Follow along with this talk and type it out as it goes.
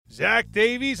Zach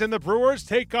Davies and the Brewers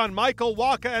take on Michael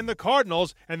Wacha and the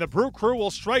Cardinals, and the Brew Crew will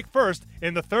strike first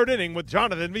in the third inning with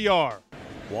Jonathan Villar.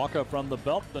 Wacha from the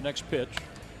belt, the next pitch.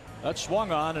 That's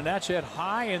swung on, and that's hit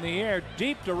high in the air,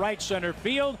 deep to right center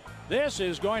field. This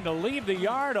is going to leave the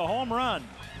yard, a home run.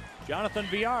 Jonathan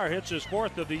Villar hits his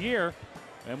fourth of the year,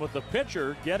 and with the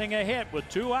pitcher getting a hit with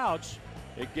 2 outs,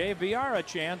 it gave Villar a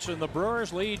chance, and the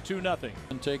Brewers lead 2-0.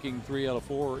 And taking 3 out of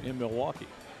 4 in Milwaukee.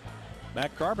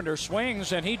 Matt Carpenter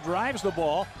swings, and he drives the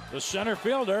ball. The center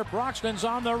fielder, Broxton's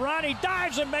on the run. He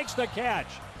dives and makes the catch.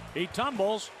 He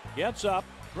tumbles, gets up,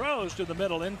 throws to the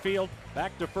middle infield,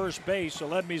 back to first base,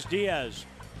 Aledmys Diaz.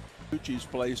 Gucci's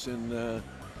place in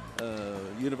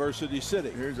University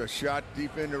City. Here's a shot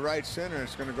deep into right center.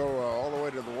 It's going to go all the way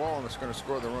to the wall, and it's going to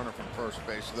score the runner from first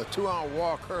base. So the 2-out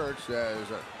walk hurts as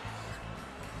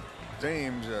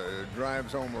James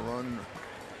drives home a run.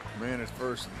 Man is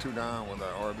first and 2 down with an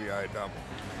RBI double.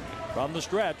 From the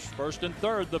stretch, first and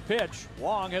third, the pitch.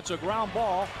 Wong hits a ground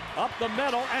ball up the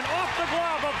middle and off the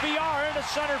glove of Villar into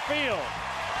center field.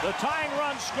 The tying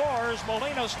run scores.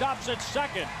 Molina stops at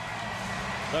second.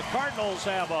 The Cardinals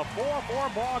have a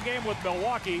 4-4 ball game with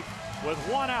Milwaukee with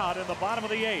 1 out in the bottom of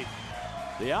the 8th.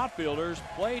 The outfielders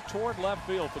play toward left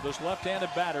field for this left-handed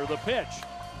batter. The pitch,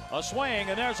 a swing,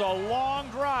 and there's a long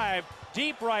drive.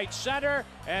 Deep right center,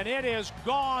 and it is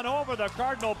gone over the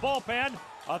Cardinal bullpen.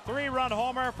 A 3-run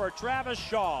homer for Travis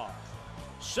Shaw.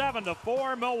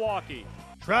 7-4 Milwaukee.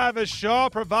 Travis Shaw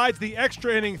provides the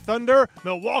extra inning thunder.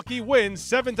 Milwaukee wins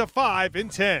 7-5 in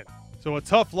 10. So a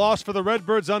tough loss for the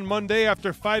Redbirds on Monday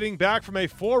after fighting back from a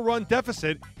 4-run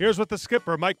deficit. Here's what the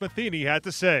skipper, Mike Matheny, had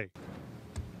to say.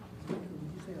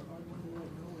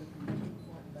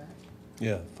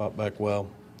 Yeah, fought back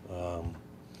well.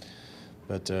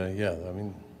 But yeah, I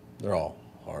mean, they're all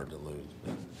hard to lose.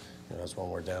 But, that's when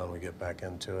we're down, we get back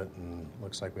into it, and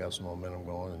looks like we have some momentum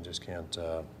going, and just can't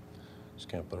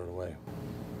put it away.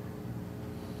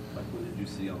 Like, what did you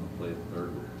see on the play at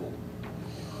third with Bolton?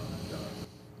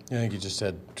 Yeah, I think he just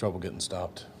had trouble getting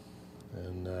stopped,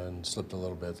 and slipped a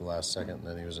little bit at the last second, and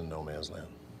then he was in no man's land.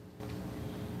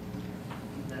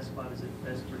 In that spot, is it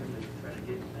best for him to try to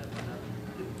get that one up,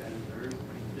 get the guy in third? I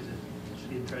mean,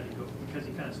 should he try to go because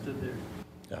he kind of stood there?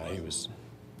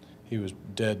 He was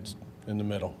dead in the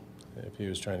middle. If he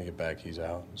was trying to get back, he's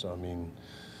out. So I mean,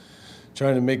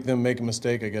 trying to make them make a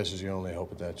mistake, I guess, is your only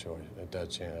hope at that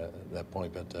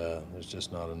point. But there's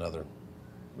just not another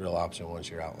real option once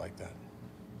you're out like that.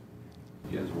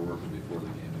 You guys were working before the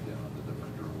game again on the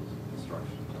different drills and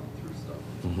instructions going through stuff.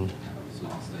 Obviously,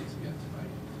 mistakes again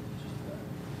tonight.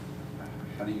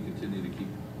 How do you continue to keep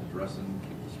addressing,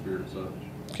 keep the spirits up?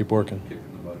 Keep working.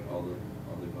 Kicking the butt, all the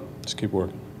above. Just keep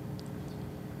working.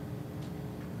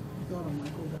 You thought on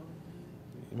Michael?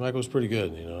 Michael was pretty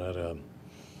good. Had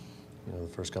the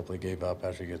first couple he gave up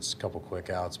after he gets a couple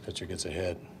quick outs, pitcher gets a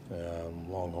hit,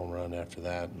 long home run after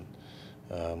that,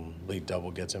 and lead double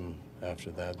gets him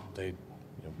after that. They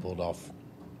pulled off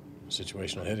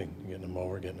situational hitting, getting him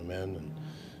over, getting him in,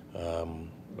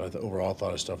 and but overall I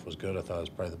thought his stuff was good. I thought it was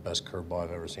probably the best curveball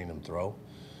I've ever seen him throw.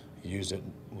 He used it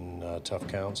in tough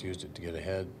counts, used it to get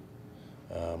ahead.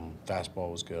 Fastball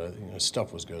was good. His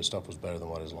stuff was good. His stuff was better than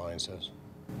what his line says.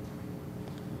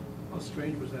 How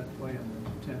strange was that play in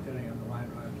the 10th inning on the line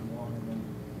drive to Wong, and then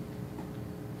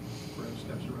Perez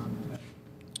steps around the net?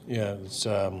 Yeah, it's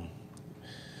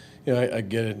I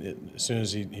get it. As soon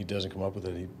as he doesn't come up with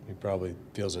it, he probably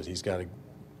feels that he's got to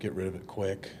get rid of it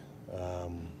quick,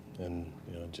 and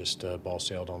just ball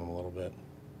sailed on him a little bit.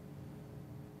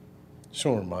 Just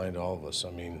want to remind all of us.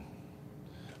 I mean,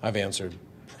 I've answered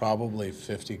probably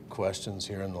 50 questions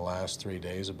here in the last 3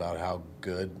 days about how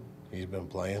good he's been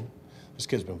playing. This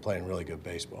kid's been playing really good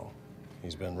baseball.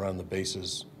 He's been running the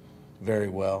bases very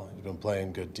well. He's been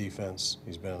playing good defense.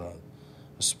 He's been a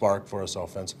spark for us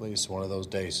offensively. It's one of those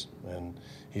days, and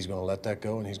he's going to let that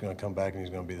go, and he's going to come back, and he's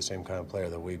going to be the same kind of player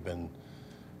that we've been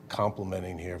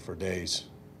complimenting here for days.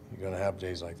 You're going to have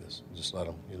days like this. Just let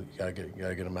him. You got to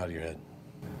get him out of your head.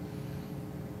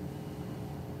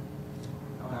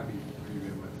 How happy are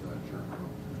you with Jerko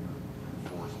in the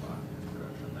 4 spot in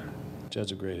production there?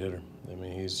 Jed's a great hitter. I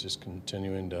mean, he's just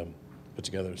continuing to put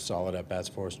together solid at-bats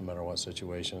for us no matter what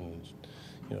situation.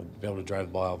 And, be able to drive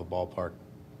the ball out of the ballpark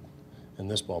in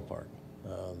this ballpark,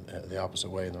 the opposite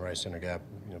way in the right center gap,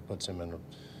 puts him in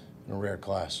a rare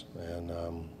class. And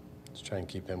let's try and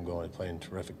keep him going, playing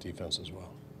terrific defense as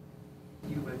well.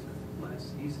 You guys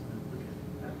last season, look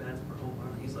at at-bats per home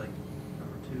run, he's like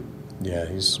number 2. Yeah,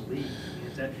 he's. In the league. I mean,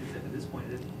 it's at this point,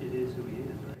 it is who he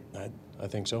is, right? I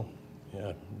think so.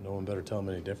 Yeah, no one better tell him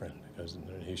any different, because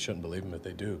he shouldn't believe them if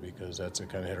they do, because that's the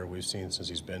kind of hitter we've seen since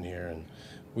he's been here. And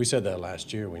we said that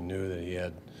last year. We knew that he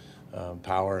had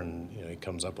power, and he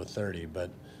comes up with 30,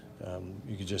 but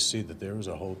you could just see that there was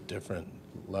a whole different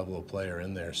level of player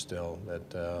in there still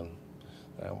that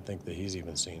I don't think that he's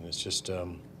even seen. It's just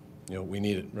we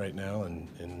need it right now,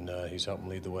 and he's helping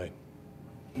lead the way.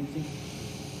 Do you think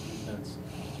defense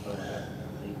played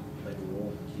a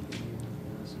role in keeping you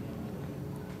in this game?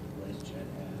 Plays Jed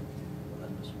had,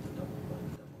 Relentless with the double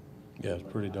play. Yeah, it's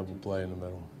pretty double play in the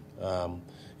middle.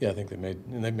 Yeah, I think they've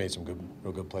made some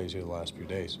real good plays here the last few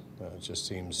days. It just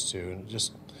seems to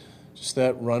just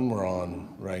that run we're on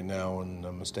right now, and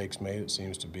the mistakes made. It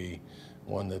seems to be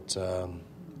one that's in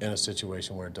a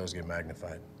situation where it does get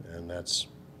magnified, and it's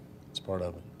part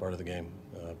of the game,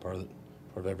 part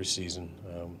of every season.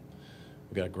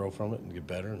 We got to grow from it and get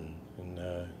better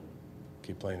and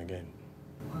keep playing the game.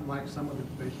 Unlike some of the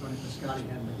base running, Piscotty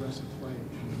had an aggressive play and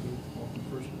moved both from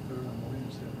first and third on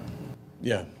Molina's there, right?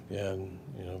 Yeah, and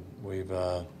we've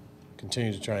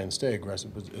continued to try and stay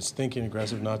aggressive, but it's thinking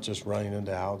aggressive, not just running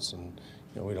into outs. And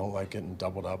we don't like getting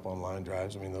doubled up on line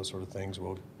drives. I mean, those sort of things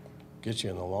will get you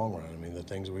in the long run. I mean, the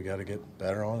things we got to get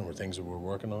better on, or things that we're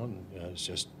working on. It's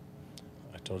just,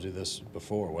 I told you this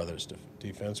before, whether it's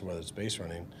defense or whether it's base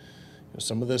running,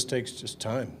 some of this takes just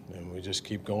time, and we just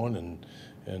keep going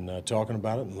and talking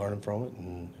about it and learning from it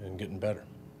and getting better.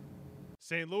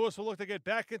 St. Louis will look to get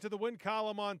back into the win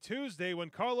column on Tuesday when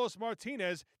Carlos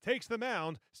Martinez takes the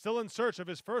mound, still in search of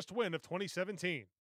his first win of 2017.